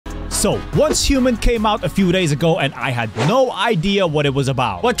So, Once Human came out a few days ago and I had no idea what it was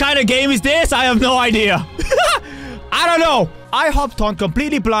about. What kind of game is this? I have no idea. I don't know. I hopped on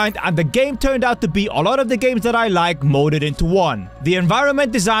completely blind and the game turned out to be a lot of the games that I like molded into one. The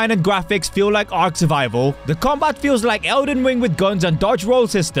environment design and graphics feel like Ark Survival. The combat feels like Elden Ring with guns and dodge roll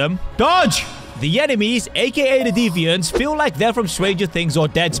system. Dodge! The enemies, aka the deviants, feel like they're from Stranger Things or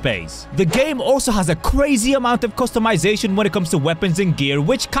Dead Space. The game also has a crazy amount of customization when it comes to weapons and gear,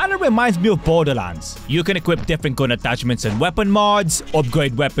 which kind of reminds me of Borderlands. You can equip different gun attachments and weapon mods,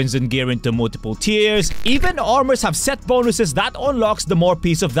 upgrade weapons and gear into multiple tiers. Even armors have set bonuses that unlocks the more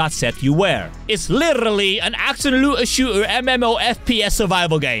piece of that set you wear. It's literally an action looter shooter MMO FPS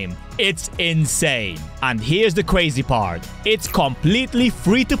survival game. It's insane. And here's the crazy part. It's completely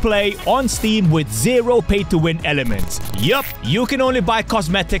free to play on Steam with zero pay to win elements. Yup, you can only buy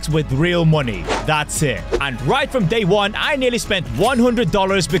cosmetics with real money. That's it. And right from day one, I nearly spent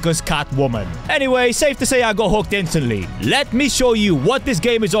 $100 because Catwoman. Anyway, safe to say I got hooked instantly. Let me show you what this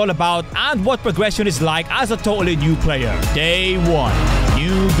game is all about and what progression is like as a totally new player. Day one,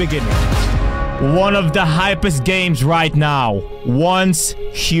 new beginnings. One of the hypest games right now, Once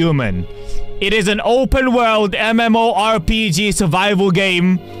Human. It is an open world MMORPG survival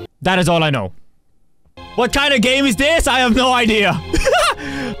game. That is all I know. What kind of game is this? I have no idea.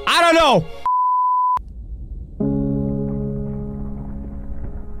 I don't know.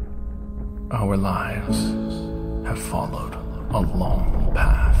 Our lives have followed a long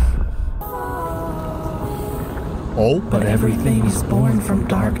path. Oh? But everything is born from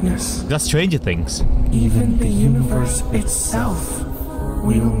darkness. That's Stranger Things. Even the universe itself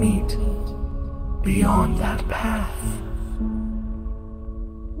will meet beyond that path.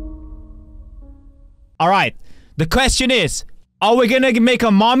 Alright, the question is, are we gonna make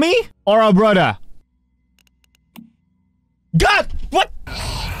a mommy or a brother? God! What?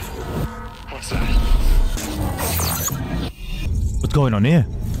 What's that? What's going on here?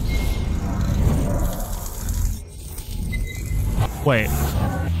 Wait,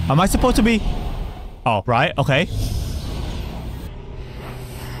 am I supposed to be... Oh, right, okay.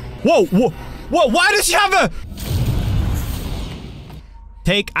 Whoa, whoa, whoa, why does she have a...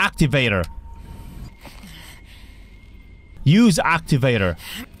 Take activator. Use activator.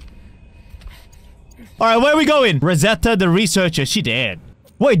 Alright, where are we going? Rosetta the researcher, she dead.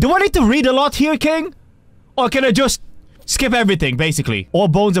 Wait, do I need to read a lot here, King? Or can I just skip everything, basically? All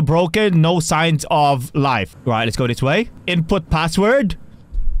bones are broken, no signs of life. Right, let's go this way. Input password.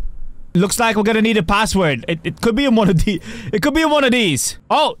 Looks like we're gonna need a password. It could be in one of the... It could be in one of these.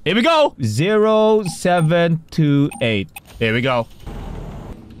 Oh, here we go. 0728. Here we go.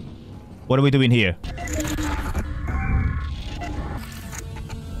 What are we doing here?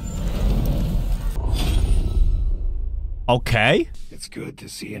 Okay. It's good to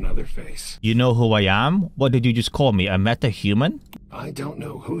see another face. You know who I am? What did you just call me? A meta-human? I don't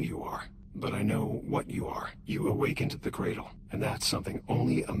know who you are, but I know what you are. You awakened the cradle, and that's something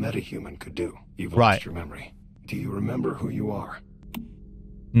only a meta-human could do. You've lost your memory. Do you remember who you are?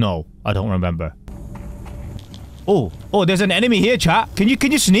 No, I don't remember. Oh, there's an enemy here, chat. Can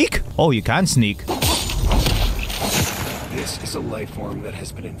you sneak? Oh, you can sneak. This is a life form that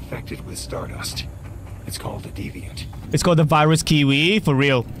has been infected with stardust. It's called a deviant. It's called the virus kiwi, for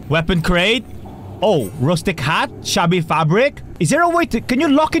real. Weapon crate. Oh, rustic hat, shabby fabric. Is there a way to... Can you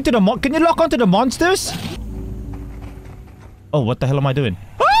lock into the can you lock onto the monsters? Oh, what the hell am I doing?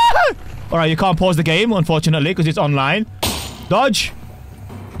 Ah! Alright, you can't pause the game, unfortunately, because it's online. Dodge.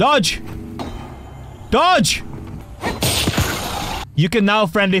 Dodge. Dodge. You can now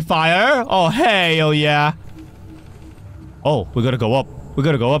friendly fire. Oh, hey, oh yeah. Oh, we gotta go up. We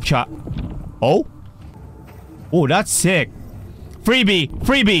gotta go up, chat. Oh. Oh, that's sick. Freebie.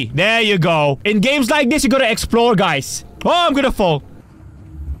 Freebie. There you go. In games like this, you gotta explore, guys. Oh, I'm gonna fall.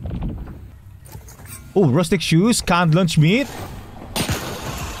 Oh, rustic shoes. Canned lunch meat.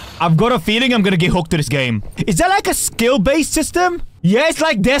 I've got a feeling I'm gonna get hooked to this game. Is that like a skill-based system? Yeah, it's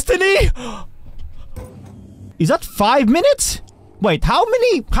like Destiny. Is that 5 minutes? Wait, how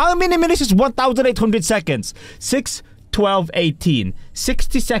many minutes is 1,800 seconds? 6, 12, 18.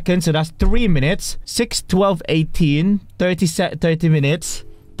 60 seconds, so that's 3 minutes. 6, 12, 18. 30 minutes.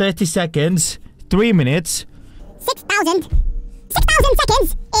 30 seconds. 3 minutes. 6,000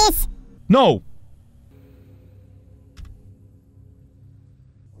 seconds is... No.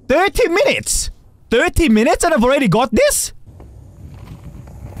 30 minutes? 30 minutes and I've already got this?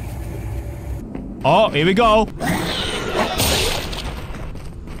 Oh, here we go.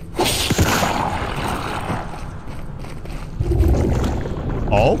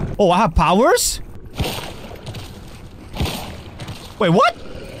 Oh, I have powers? Wait, what?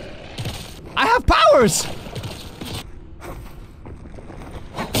 I have powers!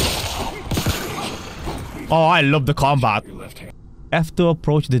 Oh, I love the combat. F to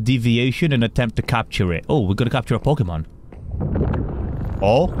approach the deviation and attempt to capture it. Oh, we're gonna capture a Pokemon.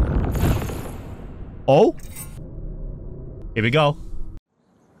 Oh. Oh. Here we go.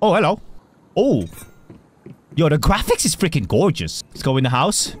 Oh, hello. Oh. Yo, the graphics is freaking gorgeous. Let's go in the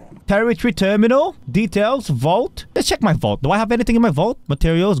house. Territory terminal. Details. Vault. Let's check my vault. Do I have anything in my vault?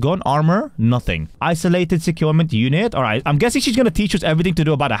 Materials. Gun. Armor. Nothing. Isolated securement unit. Alright. I'm guessing she's gonna teach us everything to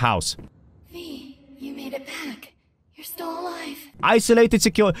do about a house. V, you made it back. You're still alive. Isolated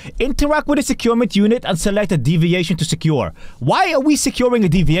secure. Interact with a securement unit and select a deviation to secure. Why are we securing a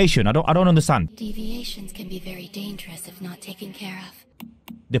deviation? I don't understand. Deviations can be very dangerous if not taken care of.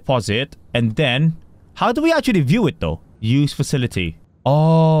 Deposit. And then, how do we actually view it though? Use facility.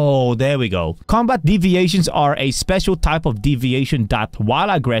 Oh, there we go. Combat deviations are a special type of deviation that, while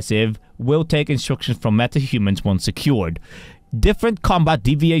aggressive, will take instructions from metahumans once secured. Different combat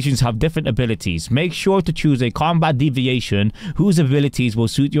deviations have different abilities. Make sure to choose a combat deviation whose abilities will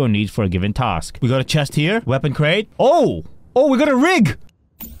suit your needs for a given task. We got a chest here. Weapon crate. Oh! Oh, we got a rig!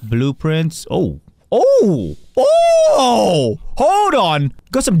 Blueprints. Oh. Oh! Oh! Hold on!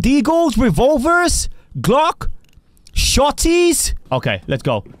 Got some deagles, revolvers, Glock, shotties. Okay, let's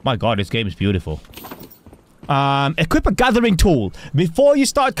go. My god, this game is beautiful. Equip a gathering tool. Before you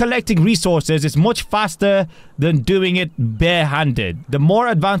start collecting resources, it's much faster than doing it barehanded. The more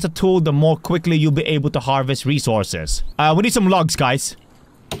advanced a tool, the more quickly you'll be able to harvest resources. We need some logs, guys.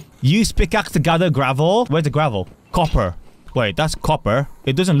 Use pickaxe to gather gravel. Where's the gravel? Copper. Wait, that's copper.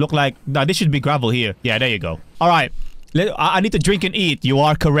 It doesn't look like... Nah, this should be gravel here. Yeah, there you go. Alright. I need to drink and eat. You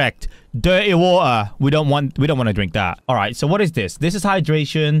are correct. Dirty water. We don't want to drink that. All right. So what is this? This is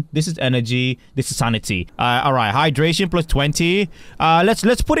hydration. This is energy. This is sanity. All right. Hydration plus 20.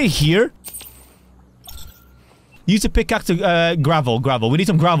 Let's put it here. Use a pickaxe to gravel. We need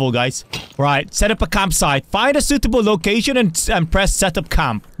some gravel, guys. Right. Set up a campsite. Find a suitable location and press set up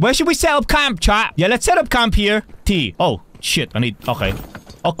camp. Where should we set up camp, chat? Yeah, let's set up camp here. T. Oh shit. I need. Okay.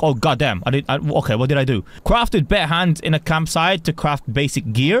 Oh goddamn! Okay, what did I do? Crafted bare hands in a campsite to craft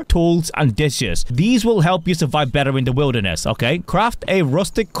basic gear, tools, and dishes. These will help you survive better in the wilderness. Okay. Craft a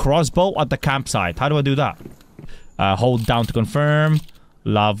rustic crossbow at the campsite. How do I do that? Hold down to confirm.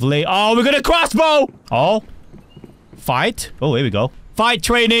 Lovely. Oh, we got a crossbow! Oh. Fight. Oh, here we go. Fight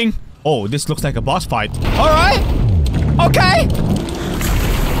training. Oh, this looks like a boss fight. Alright. Okay.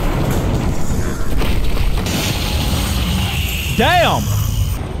 Damn.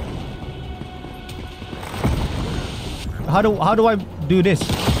 How do I do this?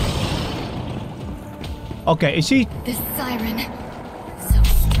 Okay, is she... This siren. So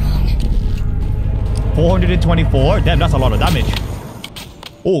strong. 424? Damn, that's a lot of damage.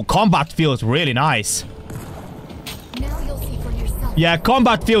 Oh, combat feels really nice. Now you'll see for yourself. Yeah,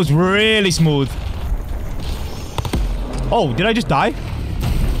 combat feels really smooth. Oh, did I just die?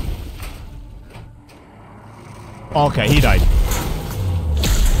 Okay, he died.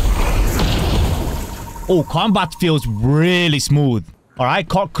 Oh, combat feels really smooth. All right,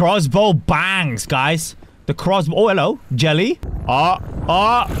 crossbow bangs, guys. The crossbow. Oh, hello, jelly.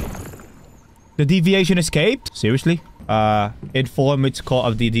 The deviation escaped. Seriously? Inform its core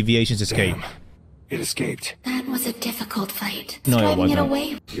of the deviation's escape. Damn. It escaped. That was a difficult fight. No, it Driving wasn't. it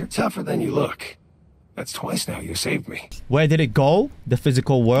away. You're tougher than you look. That's twice now you saved me. Where did it go? The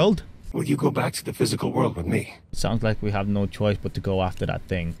physical world? Will you go back to the physical world with me? Sounds like we have no choice but to go after that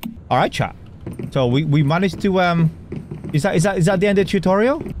thing. All right, chat. So we managed to is that the end of the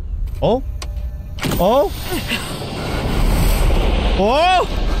tutorial? Oh. Oh. Oh.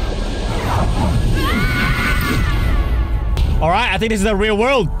 All right, I think this is the real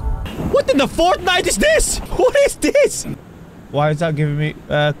world. What in the Fortnite is this? What is this? Why is that giving me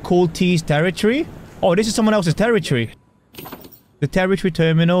Cool T's territory? Oh, this is someone else's territory. The territory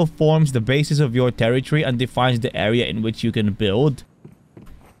terminal forms the basis of your territory and defines the area in which you can build.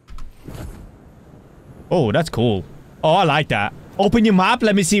 Oh, that's cool. Oh, I like that. Open your map.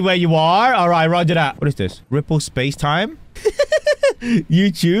 Let me see where you are. All right, roger that. What is this? Ripple Space Time?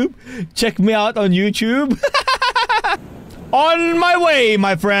 YouTube? Check me out on YouTube. On my way,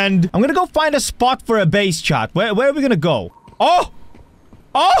 my friend. I'm gonna go find a spot for a base, chat. Where are we gonna go? Oh!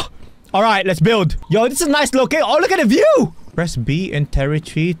 Oh! All right, let's build. Yo, this is a nice location. Oh, look at the view. Press B in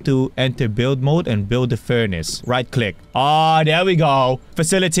territory to enter build mode and build the furnace. Right click. Ah, there we go.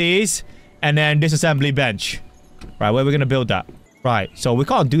 Facilities. And then disassembly bench. Right, where are we gonna build that? Right, so we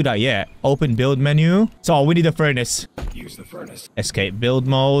can't do that yet. Open build menu. So we need a furnace. Use the furnace. Escape build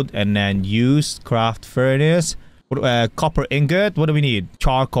mode and then use craft furnace. Copper ingot. What do we need?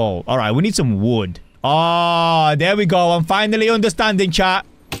 Charcoal. All right, we need some wood. Oh, there we go. I'm finally understanding, chat.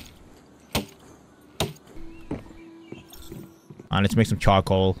 And let's make some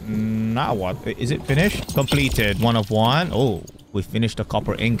charcoal. Now what? Is it finished? Completed. 1 of 1. Oh, we finished the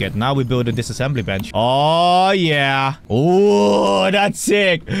copper ingot. Now we build a disassembly bench. Oh, yeah. Oh, that's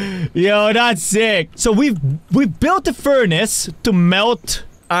sick. Yo, that's sick. So we've built a furnace to melt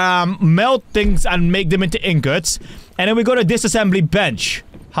things and make them into ingots. And then we got a disassembly bench.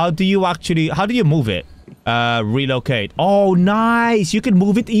 How do you move it? Relocate. Oh, nice. You can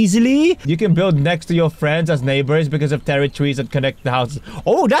move it easily. You can build next to your friends as neighbors because of territories that connect the houses.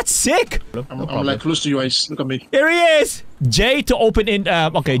 Oh, that's sick. I'm like close to you guys. Look at me. Here he is. J to open in.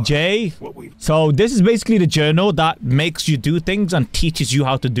 Okay, J. So this is basically the journal that makes you do things and teaches you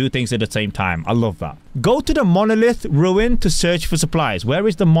how to do things at the same time. I love that. Go to the monolith ruin to search for supplies. Where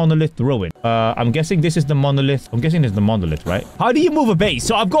is the monolith ruin? I'm guessing this is the monolith. I'm guessing it's the monolith, right? How do you move a base?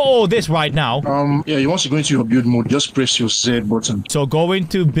 So I've got all this right now. Yeah, you want to go into your build mode, just press your Z button. So go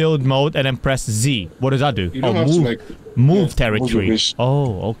into build mode and then press Z. What does that do? You don't have to like move territory. Move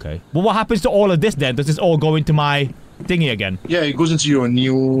oh, okay. Well, what happens to all of this then? Does this all go into my thingy again? Yeah, it goes into your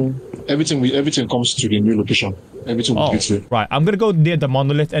new everything comes to the new location. Everything will get to it. Right, I'm gonna go near the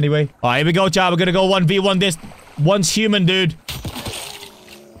monolith anyway. Alright, here we go, chat. We're gonna go 1v1 this. One's human, dude.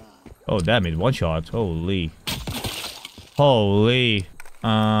 Oh, damn it. One shot. Holy. Holy.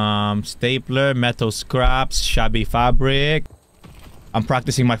 Stapler, metal scraps, shabby fabric. I'm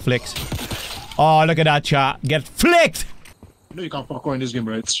practicing my flicks. Oh, look at that, chat. Get flicked! You know you can parkour in this game,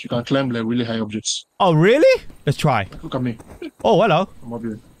 right? You can climb like really high objects. Oh, really? Let's try. Look at me. Oh, hello. I'm up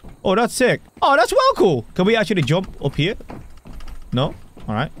here. Oh, that's sick. Oh, that's well cool. Can we actually jump up here? No?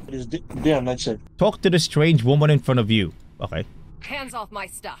 Alright. It's day and night side. Talk to the strange woman in front of you. Okay. Hands off my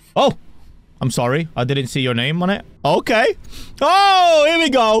stuff. Oh! I'm sorry. I didn't see your name on it. Okay. Oh, here we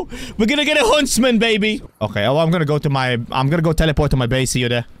go. We're gonna get a huntsman, baby. Okay, oh, I'm gonna go teleport to my base. See you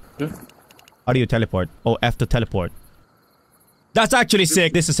there. Yeah. How do you teleport? Oh, F to teleport. That's actually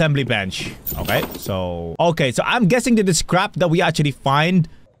sick. This assembly bench. Okay, so I'm guessing that the scrap that we actually find,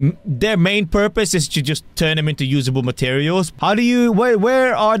 their main purpose is to just turn them into usable materials. How do you...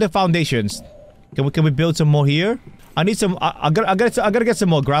 Where are the foundations? Can we build some more here? I need some... I gotta get some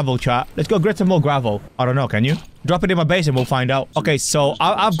more gravel, chat. Let's go get some more gravel. I don't know, can you? Drop it in my base and we'll find out. Okay, so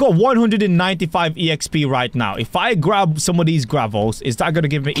I've got 195 EXP right now. If I grab some of these gravels, is that gonna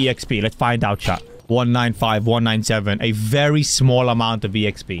give me EXP? Let's find out, chat. 195, 197, a very small amount of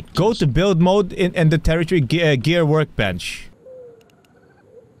EXP. Go to build mode in the territory gear workbench.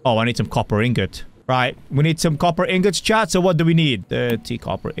 Oh, I need some copper ingot. Right, we need some copper ingots, chat. So what do we need? 30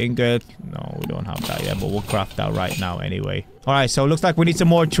 copper ingot. No, we don't have that yet, but we'll craft that right now anyway. All right, so it looks like we need some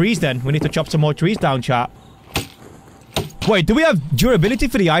more trees then. We need to chop some more trees down, chat. Wait, do we have durability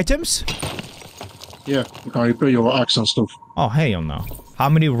for the items? Yeah, you can repair your axe and stuff. Oh, hell no. How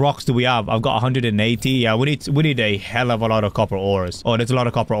many rocks do we have? I've got 180. Yeah, we need a hell of a lot of copper ores. Oh, there's a lot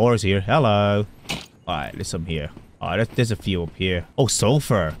of copper ores here. Hello. All right, there's some here. All right, there's a few up here. Oh,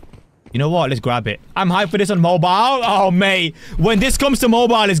 sulfur. You know what? Let's grab it. I'm hyped for this on mobile. Oh, mate. When this comes to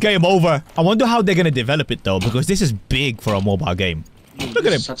mobile, it's game over. I wonder how they're going to develop it, though, because this is big for a mobile game. Look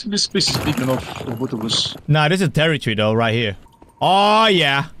at him. I think this space is big enough for both of us. Nah, this is territory, though, right here. Oh,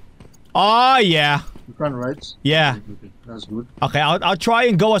 yeah. Oh, yeah. You can, right? Yeah. That's good. Okay, I'll try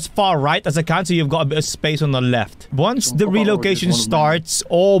and go as far right as I can so you've got a bit of space on the left. Once the relocation starts,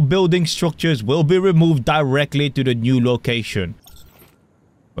 all building structures will be removed directly to the new location.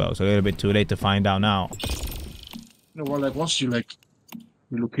 Well, it's a little bit too late to find out now. You know what, like once you like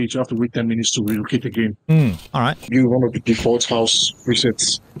relocate, you have to wait 10 minutes to relocate again. Alright. You one of the default house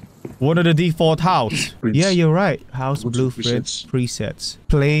presets. What are the default house? Prints. Yeah, you're right. House blueprints, presets.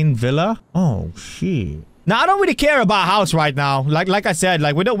 Plain villa? Oh, shit. Now, I don't really care about a house right now. Like I said,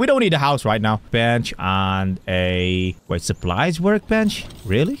 like we don't need a house right now. Bench and a... Wait, supplies workbench?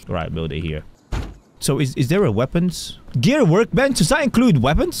 Really? Right, build it here. So is there a weapons? Gear workbench? Does that include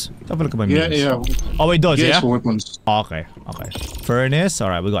weapons? Let's have a look at my menus. Yeah. Oh, it does, yeah? Yeah, for weapons. Okay. Furnace. All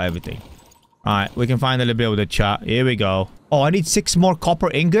right, we got everything. All right, we can finally build a chat. Here we go. Oh, I need 6 more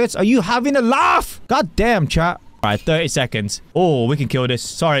copper ingots. Are you having a laugh? God damn, chat. All right, 30 seconds. Oh, we can kill this.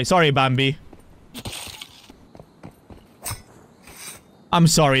 Sorry, Bambi. I'm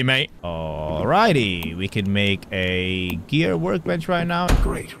sorry, mate. Alrighty, we can make a gear workbench right now.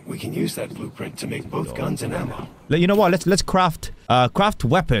 Great, we can use that blueprint to make both guns and ammo. You know what? Let's craft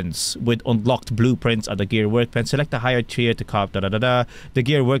weapons with unlocked blueprints at the gear workbench. Select a higher tier to craft. The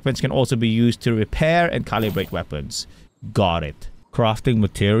gear workbench can also be used to repair and calibrate weapons. Got it. Crafting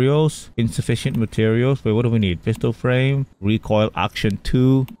materials. Insufficient materials. Wait, what do we need? Pistol frame. Recoil action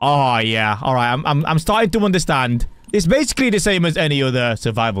 2. Oh, yeah. All right. I'm starting to understand. It's basically the same as any other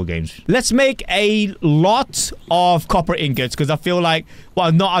survival games. Let's make a lot of copper ingots because I feel like...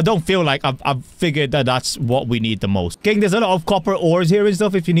 Well, no, I don't feel like I've figured that that's what we need the most. King, there's a lot of copper ores here and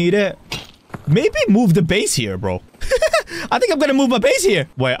stuff if you need it. Maybe move the base here, bro. I think I'm gonna move my base here.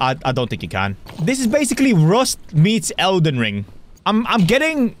 Wait, I don't think you can. This is basically Rust meets Elden Ring. I'm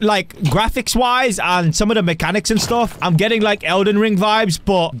getting, like, graphics-wise and some of the mechanics and stuff. I'm getting, like, Elden Ring vibes,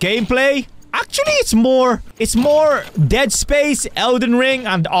 but gameplay... Actually, it's more Dead Space, Elden Ring,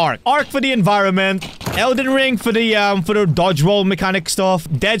 and Ark. Ark for the environment, Elden Ring for the dodge roll mechanic stuff,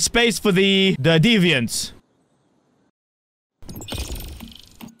 Dead Space for the deviants.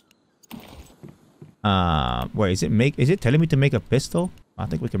 Wait, is it telling me to make a pistol? I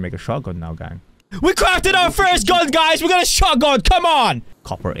think we can make a shotgun now, gang. We crafted our first gun, guys! We got a shotgun! Come on!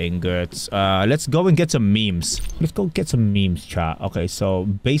 Copper ingots. Let's go and get some memes. Let's go get some memes, chat. Okay, so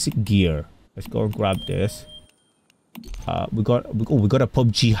basic gear. Let's go and grab this. We got a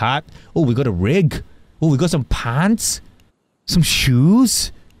PUBG hat. Oh, we got a rig. Oh, we got some pants. Some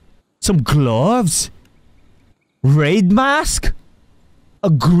shoes. Some gloves. Raid mask. A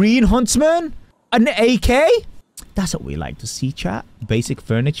green huntsman. An AK. That's what we like to see, chat. Basic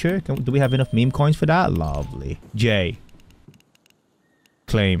furniture. Do we have enough meme coins for that? Lovely. J.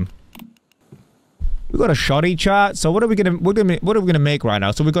 Claim. We got a shoddy, chat. So what are we gonna make right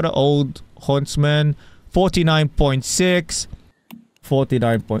now? So we got an old huntsman, 49.6,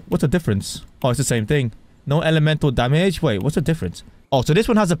 49. What's the difference? Oh, it's the same thing. No elemental damage. Wait, what's the difference? Oh, so this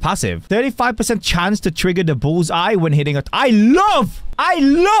one has a passive. 35% chance to trigger the bullseye when hitting a... I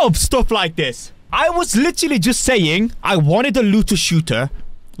love stuff like this. I was literally just saying I wanted a looter shooter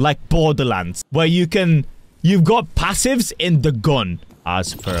like Borderlands, where you've got passives in the gun,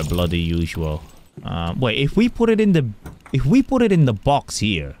 as per bloody usual. Wait, if we put it in the box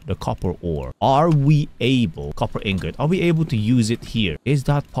here, the copper ore, are we able to use it here? Is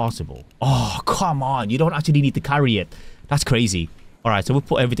that possible? Oh, come on, you don't actually need to carry it. That's crazy. All right, so we'll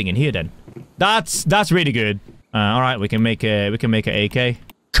put everything in here then. That's really good. All right, we can make an AK.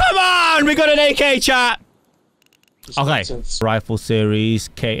 Come on! We got an AK, chat! Okay. Rifle series,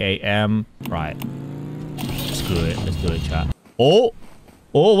 KAM. Right. Let's do it, chat. Oh!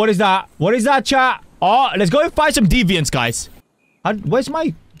 Oh, what is that? What is that, chat? Oh, let's go and find some deviants, guys. Where's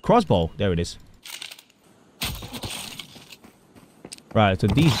my crossbow? There it is. Right, so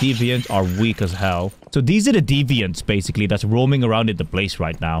these deviants are weak as hell. So these are the deviants, basically, that's roaming around in the place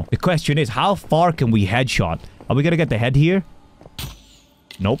right now. The question is, how far can we headshot? Are we gonna get the head here?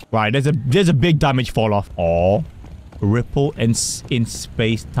 Nope. Right, there's a big damage fall off. Oh, ripple in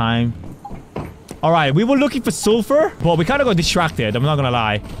space time. All right, we were looking for sulfur, but we kind of got distracted. I'm not gonna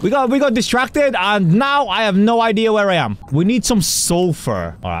lie. We got distracted, and now I have no idea where I am. We need some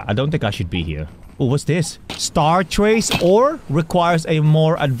sulfur. All right, I don't think I should be here. Oh, what's this? Star trace ore requires a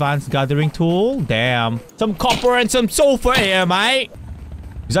more advanced gathering tool. Damn. Some copper and some sulfur here, mate.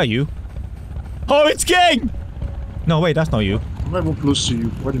 Is that you? Oh, it's King. No, wait, that's not you. I'm not even close to you.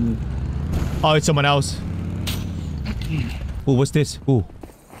 What do you mean? Oh, it's someone else. Oh, what's this? Oh.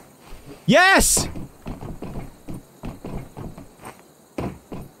 Yes!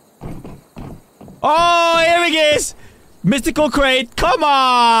 Oh, here he is! Mystical crate, come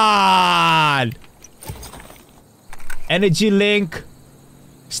on! Energy link.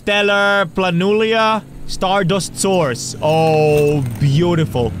 Stellar Planulia. Stardust source. Oh,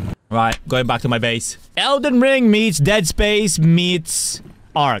 beautiful. Right, going back to my base. Elden Ring meets Dead Space meets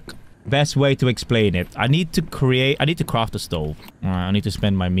Ark. Best way to explain it. I need to craft a stove. Alright, I need to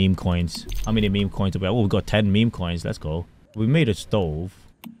spend my meme coins. How many meme coins do we have? Oh, we got 10 meme coins. Let's go. We made a stove.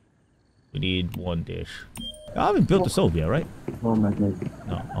 We need one dish. I haven't built the stove yet, right? Oh my god.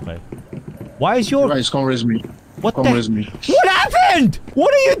 No, okay. Why is your... Guys, come raise me. What come raise me. What happened?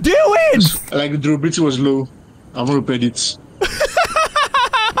 What are you doing? Like the durability was low. I've repaired it.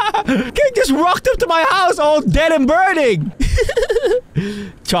 King just rocked up to my house all dead and burning.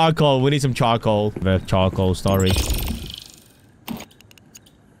 Charcoal. We need some charcoal. The charcoal story.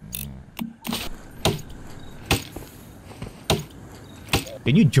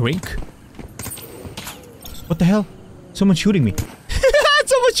 Can you drink? What the hell? Someone's shooting me.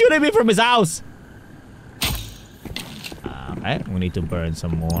 Someone's shooting me from his house. Okay, we need to burn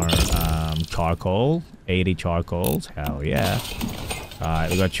some more charcoal. 80 charcoals. Hell yeah.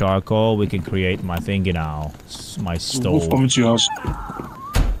 Alright, we got charcoal. We can create my thingy now. My stove. Coming to your house.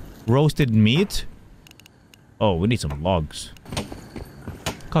 Roasted meat? Oh, we need some logs.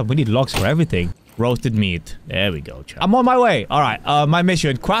 God, we need logs for everything. Roasted meat. There we go, chat. I'm on my way. All right. My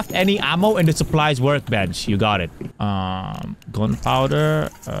mission. Craft any ammo in the supplies workbench. You got it.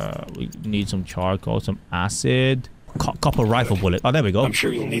 Gunpowder. We need some charcoal, some acid. Copper rifle bullet. Oh, there we go. I'm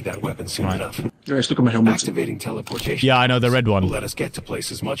sure you'll need that weapon soon enough. Guys, look at my helmet. Activating teleportation. Yeah, I know, the red one. Will let us get to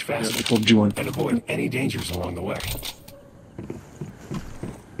places much faster. Yeah, the PUBG one. And avoid any dangers along the way.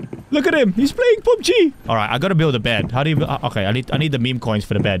 Look at him. He's playing PUBG. All right, I gotta build a bed. How do you... okay, I need the meme coins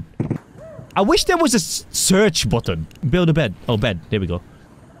for the bed. I wish there was a search button. Build a bed. Oh, bed. There we go.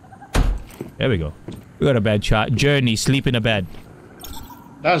 There we go. We got a bed, chat. Journey. Sleep in a bed.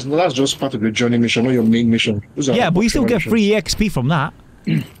 That's just part of the journey mission, not your main mission. Yeah, but you still get free EXP from that.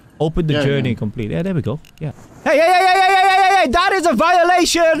 Open the journey complete. Yeah, there we go. Yeah. Hey, that is a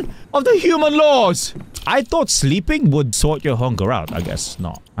violation of the human laws. I thought sleeping would sort your hunger out. I guess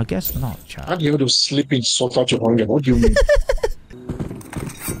not. I guess not, chat. How do you do sleeping sort out your hunger? What do you mean?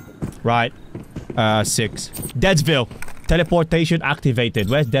 Right. 6. Deadsville. Teleportation activated.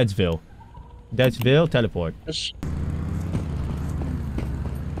 Where's Deadsville? Deadsville, teleport. Yes.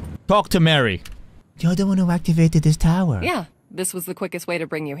 Talk to Mary. You're the one who activated this tower. Yeah, this was the quickest way to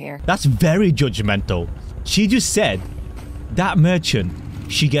bring you here. That's very judgmental. She just said that merchant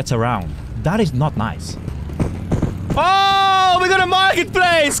she gets around. That is not nice. Oh, we got a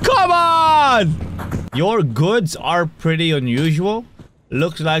marketplace. Come on. Your goods are pretty unusual.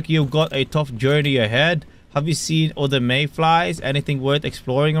 Looks like you've got a tough journey ahead. Have you seen other mayflies? Anything worth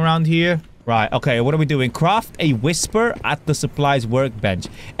exploring around here? Right, okay, what are we doing? Craft a whisper at the supplies workbench.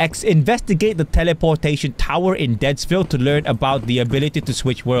 Investigate the teleportation tower in Deadsville to learn about the ability to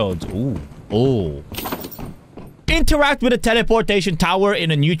switch worlds. Ooh. Oh. Interact with the teleportation tower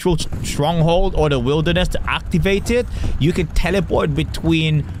in a neutral stronghold or the wilderness to activate it. You can teleport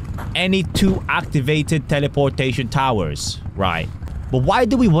between any 2 activated teleportation towers. Right. But why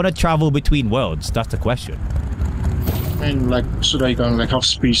do we want to travel between worlds? That's the question. And like, so that you can like have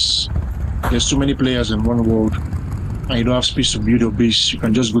space. There's too many players in one world, and you don't have space to build your base. You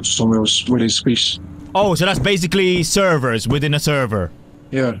can just go to somewhere else where there's space. Oh, so that's basically servers within a server.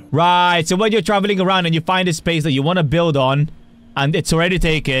 Yeah. Right. So when you're traveling around and you find a space that you want to build on, and it's already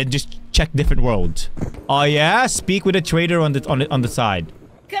taken, just check different worlds. Oh yeah. Speak with a trader on the side.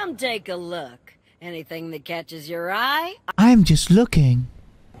 Come take a look. Anything that catches your eye? I'm just looking.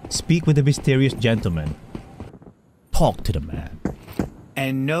 Speak with a mysterious gentleman. Talk to the man.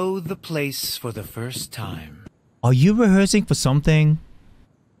 And know the place for the first time. Are you rehearsing for something?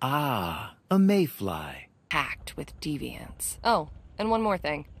 Ah, a mayfly. Packed with deviants. Oh, and one more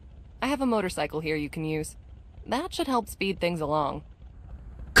thing. I have a motorcycle here you can use. That should help speed things along.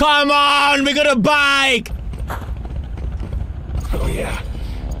 Come on, we got a bike! Oh yeah,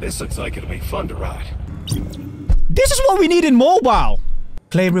 this looks like it'll be fun to ride. This is what we need in mobile.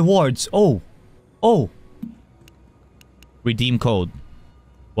 Claim rewards. Oh. Redeem code.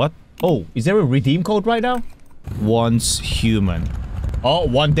 What? Oh, is there a redeem code right now? Once human. Oh,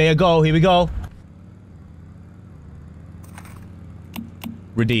 1 day ago. Here we go.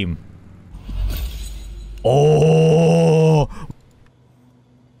 Redeem. Oh.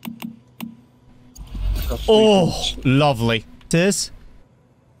 Oh, lovely. This.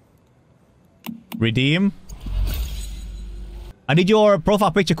 Redeem. I need your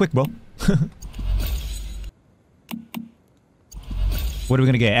profile picture quick, bro. What are we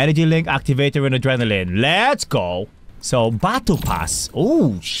gonna get? Energy link, activator, and adrenaline. Let's go. So, battle pass.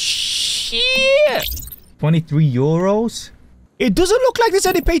 Oh, shit. 23 euros? It doesn't look like there's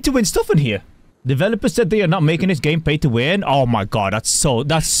any pay-to-win stuff in here. Developers said they are not making this game pay-to-win. Oh my god, that's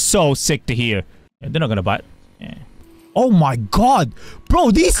so sick to hear. Yeah, they're not gonna buy it. Yeah. Oh my god.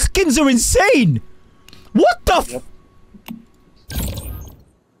 Bro, these skins are insane. What the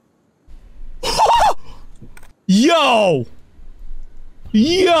Yo!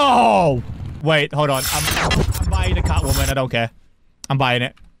 Yo! Wait, hold on. I'm buying the Catwoman. I don't care. I'm buying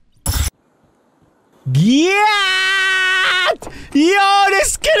it. Yeah! Yo,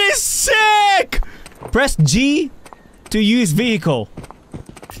 this skin is sick! Press G to use vehicle.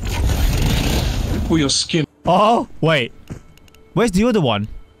 For your skin. Oh, wait. Where's the other one?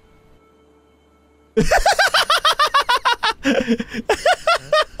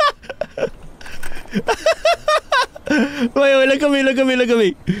 Wait, look at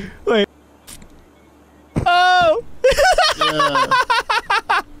me. Wait. Oh! Yeah.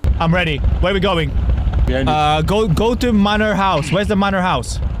 I'm ready. Where are we going? Go to Manor House. Where's the Manor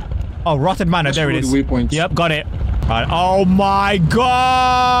House? Oh, Rotten Manor. There it is. Waypoint. Yep, got it. Oh my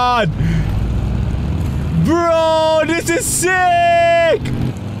god! Bro, this is sick!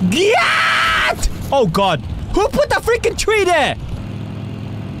 Get! Oh god. Who put that freaking tree there?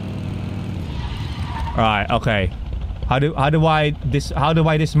 Right, okay. How do I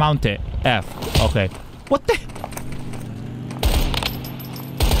dismount it? F. Okay. What the?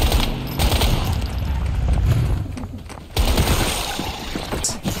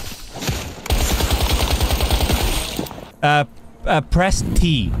 Press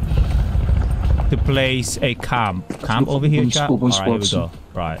T to place a camp. Camp over here, chat? Alright, here we go.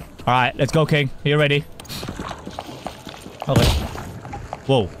 Right. Alright, let's go, King. You ready? Okay.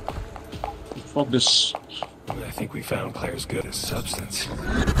 Whoa. Fuck this. I think we found Claire's good substance.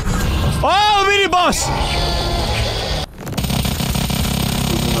 Oh, mini boss!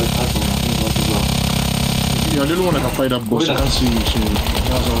 Yeah, I didn't want to fight that boss. I can't see you, so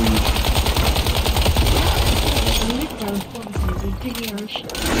that's all you.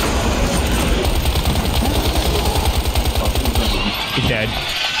 He's dead.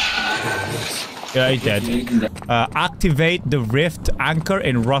 Yeah, he's dead. Activate the rift anchor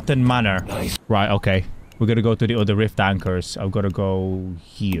in Rotten Manor. Right, okay. We're gonna go to the other rift anchors. I'm gonna go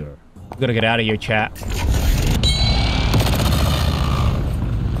here. I'm gonna get out of here, chat.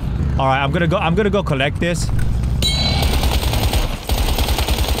 Alright, I'm gonna go collect this.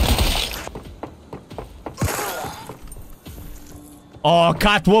 Oh,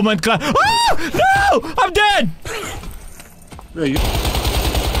 Catwoman. Oh! No! I'm dead! Where are you?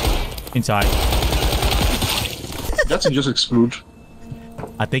 Inside. That thing just explode.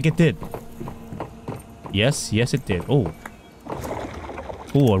 I think it did. Yes, yes it did. Oh.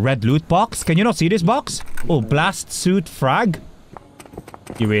 Oh, a red loot box. Can you not see this box? Oh, blast suit frag.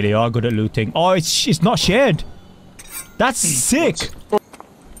 You really are good at looting. Oh, it's not shared. That's sick.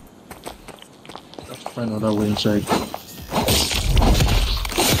 Let's find another way inside.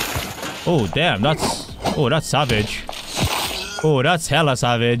 Oh, damn. That's savage. Oh, that's hella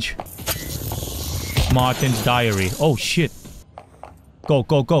savage. Martin's diary. Oh, shit. Go,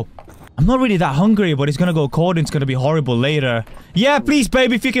 go, go. I'm not really that hungry, but it's gonna go cold and it's gonna be horrible later. Yeah, please,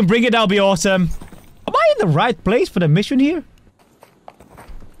 baby, if you can bring it, that'll be awesome. Am I in the right place for the mission here?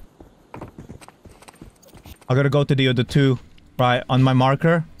 I gotta go to the other two. Right, on my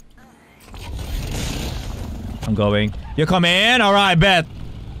marker. I'm going. You come in? Alright, bet.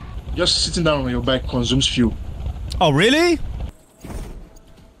 Just sitting down on your back consumes fuel. Oh, really?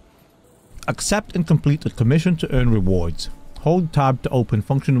 Accept and complete a commission to earn rewards. Hold tab to open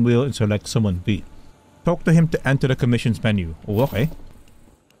function wheel and select summon B. Talk to him to enter the commissions menu. Oh, okay.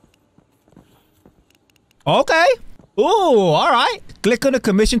 Okay. Oh, alright. Click on the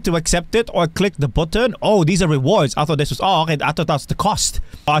commission to accept it or click the button. Oh, these are rewards. I thought this was... Oh, okay. I thought that's the cost.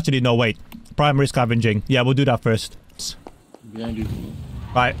 Actually, no, wait. Primary scavenging. Yeah, we'll do that first. Behind you.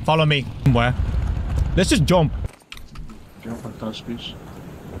 Right, follow me. Where? Let's just jump. Jump on top space.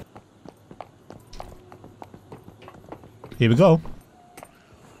 Here we go.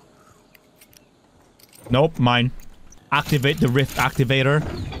 Nope, mine. Activate the rift activator.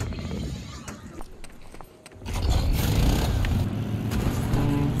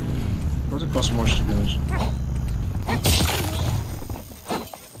 Doesn't cost much to be honest.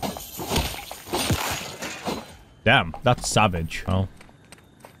 Damn, that's savage. Oh.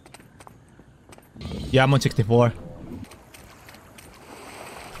 Yeah, I'm on 64.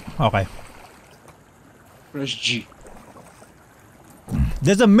 Okay. Press G.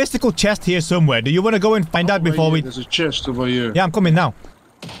 There's a mystical chest here somewhere. Do you want to go and find out before we... There's a chest over here. Yeah, I'm coming now.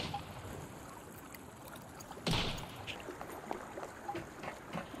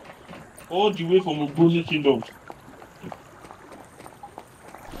 All the way from Obuzi Kingdom.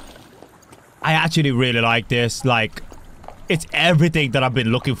 I actually really like this. Like, it's everything that I've been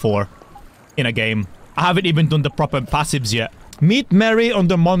looking for in a game. I haven't even done the proper passives yet. Meet Mary on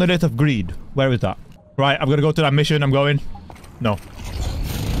the Monolith of Greed. Where is that? Right, I'm gonna go to that mission. I'm going. No.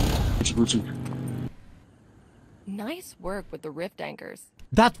 Nice work with the rift anchors.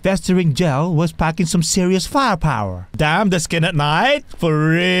 That festering gel was packing some serious firepower. Damn, the skin at night. For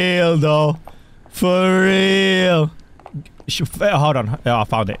real, though. For real. Hold on. Oh, I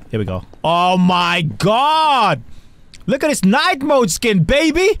found it. Here we go. Oh my god! Look at this night mode skin,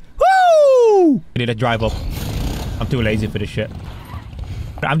 baby! Woo! I need to drive up. I'm too lazy for this shit.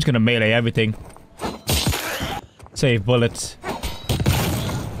 I'm just gonna melee everything. Save bullets.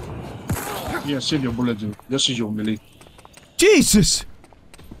 Yeah, save your bullet, dude. Just use your melee. Jesus!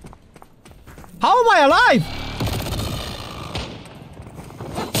 How am I alive?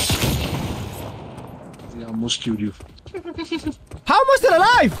 Yeah, I almost killed you. How am I still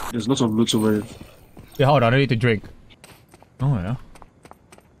alive? There's lots of loot over here. Yeah, hold on. I need to drink. Oh, yeah.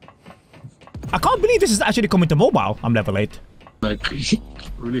 I can't believe this is actually coming to mobile. I'm level 8. Like,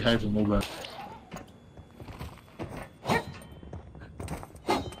 really high for mobile.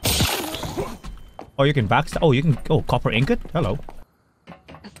 Oh, you can backstab. Oh, you can. Oh, copper ingot. Hello.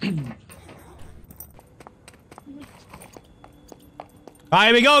 Alright,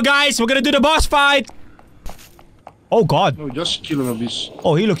 here we go, guys. We're gonna do the boss fight. Oh God. No, just kill all of this.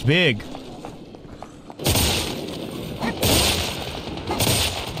 Oh, he looks big.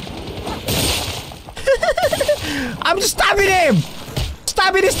 I'm just stabbing him.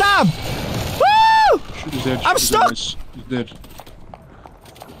 Stabbing his stab. Woo! Shoot, he's dead. I'm stuck. He's dead.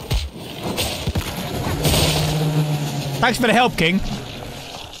 Thanks for the help, King.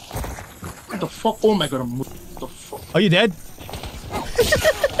 What the fuck? Oh my God! What the fuck? Are you dead?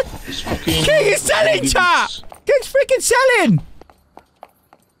 This fucking King is selling, chat. King's freaking selling.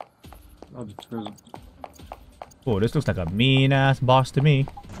 Oh, this looks like a mean ass boss to me.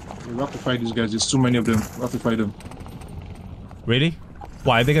 We have to fight these guys. There's too many of them. We have to fight them. Really?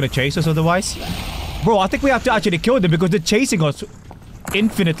 Why, are they gonna chase us otherwise? Bro, I think we have to actually kill them because they're chasing us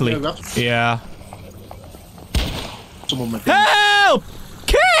infinitely. Yeah. Help!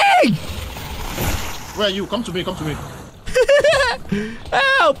 King! Where are you? Come to me, come to me.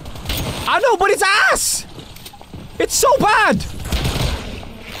 Help! I know, but it's ass! It's so bad!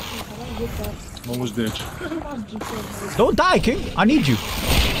 I'm almost dead. Don't die, King. I need you.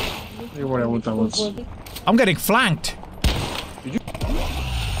 Hey, what I want, I want. I'm getting flanked. Did you?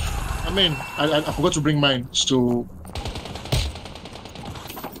 I mean, I forgot to bring mine, so...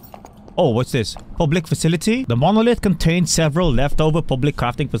 Oh, what's this? Public facility? The monolith contains several leftover public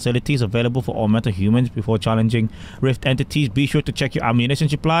crafting facilities available for all metahumans before challenging rift entities. Be sure to check your ammunition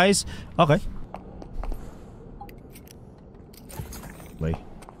supplies. Okay. Wait.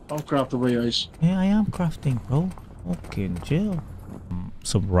 Don't craft away, guys. Yeah, I am crafting, bro. Okay, chill.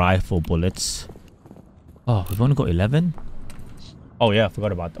 Some rifle bullets. Oh, we've only got 11? Oh yeah, I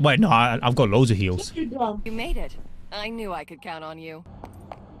forgot about that. Wait, no, I've got loads of heals. You made it. I knew I could count on you.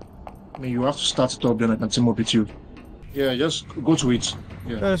 I mean, you have to start it up, then I can team up with you. Yeah, just go to it.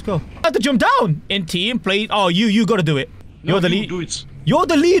 Yeah, let's go. I have to jump down in team play. Oh, you gotta do it. No, You're the you lead. do it. You're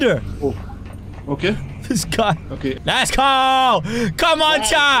the leader. Oh, okay. This guy. Okay. Let's go. Come on,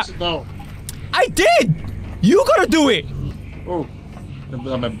 chat. No. I did. You gotta do it. Oh.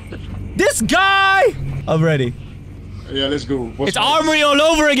 This guy. I'm ready. Yeah, let's go. It's armory all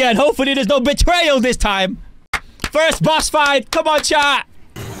over again. Hopefully there's no betrayal this time. First boss fight. Come on, chat.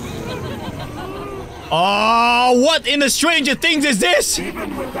 Oh, what in the Stranger Things is this?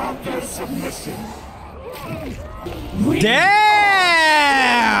 Even without their submission.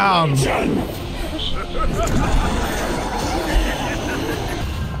 Damn!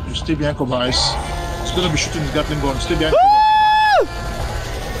 You stay behind cover, guys. He's gonna be shooting his Gatling gun. Stay behind cover.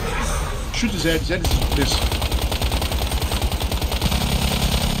 Shoot his head. His head is this.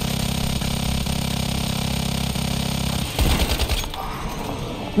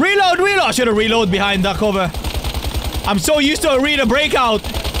 Reload, reload! I should have reloaded behind that cover. I'm so used to arena breakout.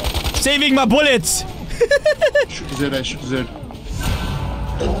 Saving my bullets. Shoot his head, shoot his head.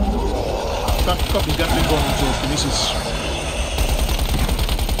 Pick up his Gatling gun so he misses.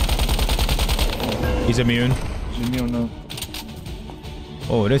 He's immune. He's immune now.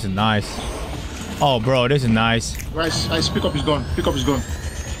 Oh, this is nice. Oh, bro, this is nice. Guys, pick up his gun. Pick up his gun.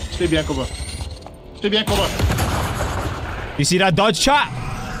 Stay behind cover. Stay behind cover. You see that dodge, chat?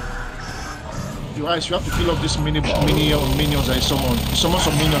 You have to kill off this minions I summon. You summon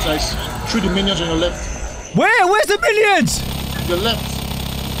some minions, guys. Shoot the minions on your left. Where's the minions? Your left.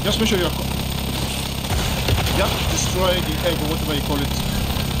 Just make sure you have to destroy the egg or whatever you call it.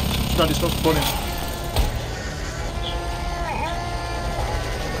 So that it stops burning.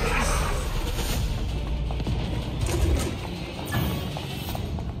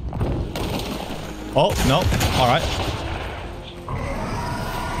 Oh, no. Alright.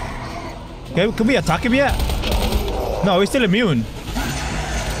 Okay, can we attack him yet? No, he's still immune.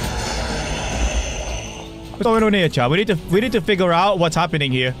 What's going on here, chat? We need to figure out what's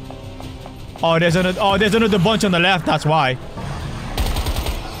happening here. Oh, there's another bunch on the left, that's why.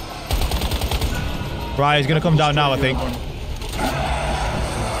 Right, he's gonna come down now, I think.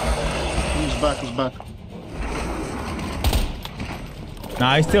 He's back.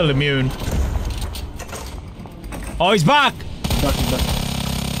 Nah, he's still immune. Oh, he's back! He's back.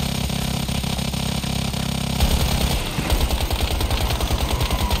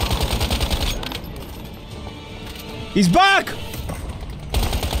 He's back!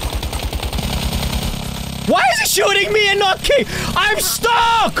 Why is he shooting me and not King? I'm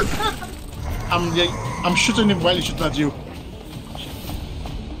stuck! I'm shooting him while he's shooting at you.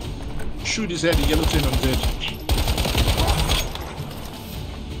 Shoot his head, the yellow thing on his head.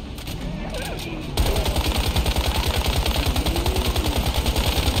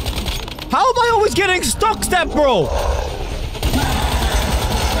 How am I always getting stuck, step bro?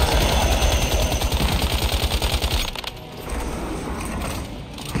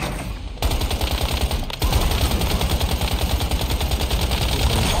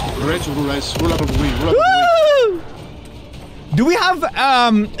 Roll out of the way. Roll out of the way. Do we have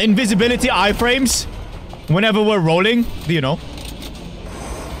invisibility iframes whenever we're rolling? Do you know?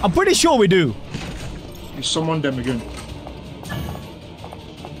 I'm pretty sure we do. You summon them again.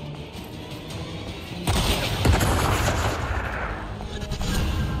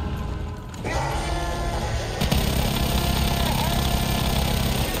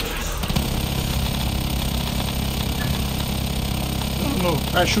 No,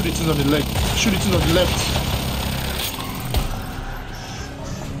 I shoot it in on the leg. Shoot it in on the left.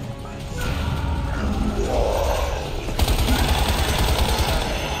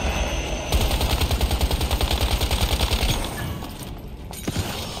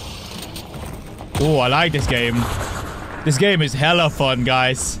 Oh, I like this game. This game is hella fun,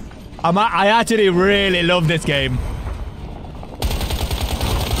 guys. I actually really love this game.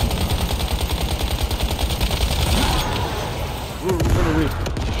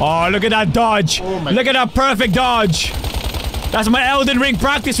 Oh, look at that dodge. Oh look at that perfect dodge. That's my Elden Ring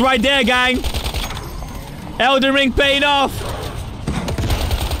practice right there, gang. Elden Ring paying off.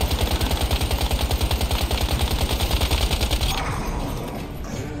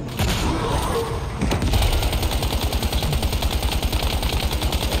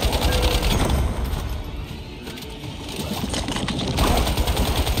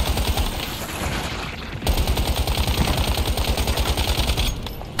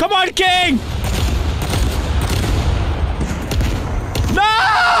 Come on, King!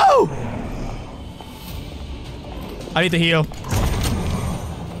 No! I need to heal.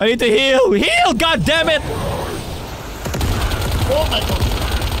 I need to heal. Heal, God damn it! Oh my god.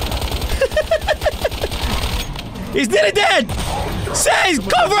 He's nearly dead! Say,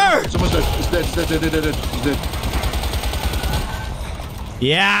 cover! Someone's dead. He's dead. He's dead. He's dead.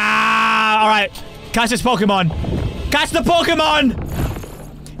 Yeah! Alright. Catch this Pokemon. Catch the Pokemon!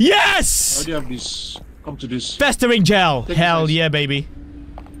 Yes! I already have this. Come to this. Festering gel. Take Hell this. yeah, baby.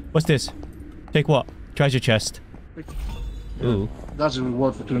 What's this? Take what? Treasure chest. Yeah, Ooh. That's the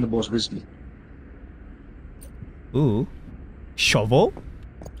reward for killing the boss, basically. Ooh. Shovel?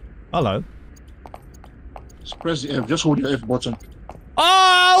 Hello. Just press the F. Just hold the F button.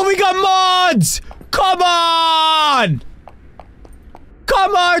 Oh, we got mods! Come on!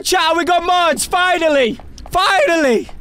 Come on, chat. We got mods. Finally! Finally!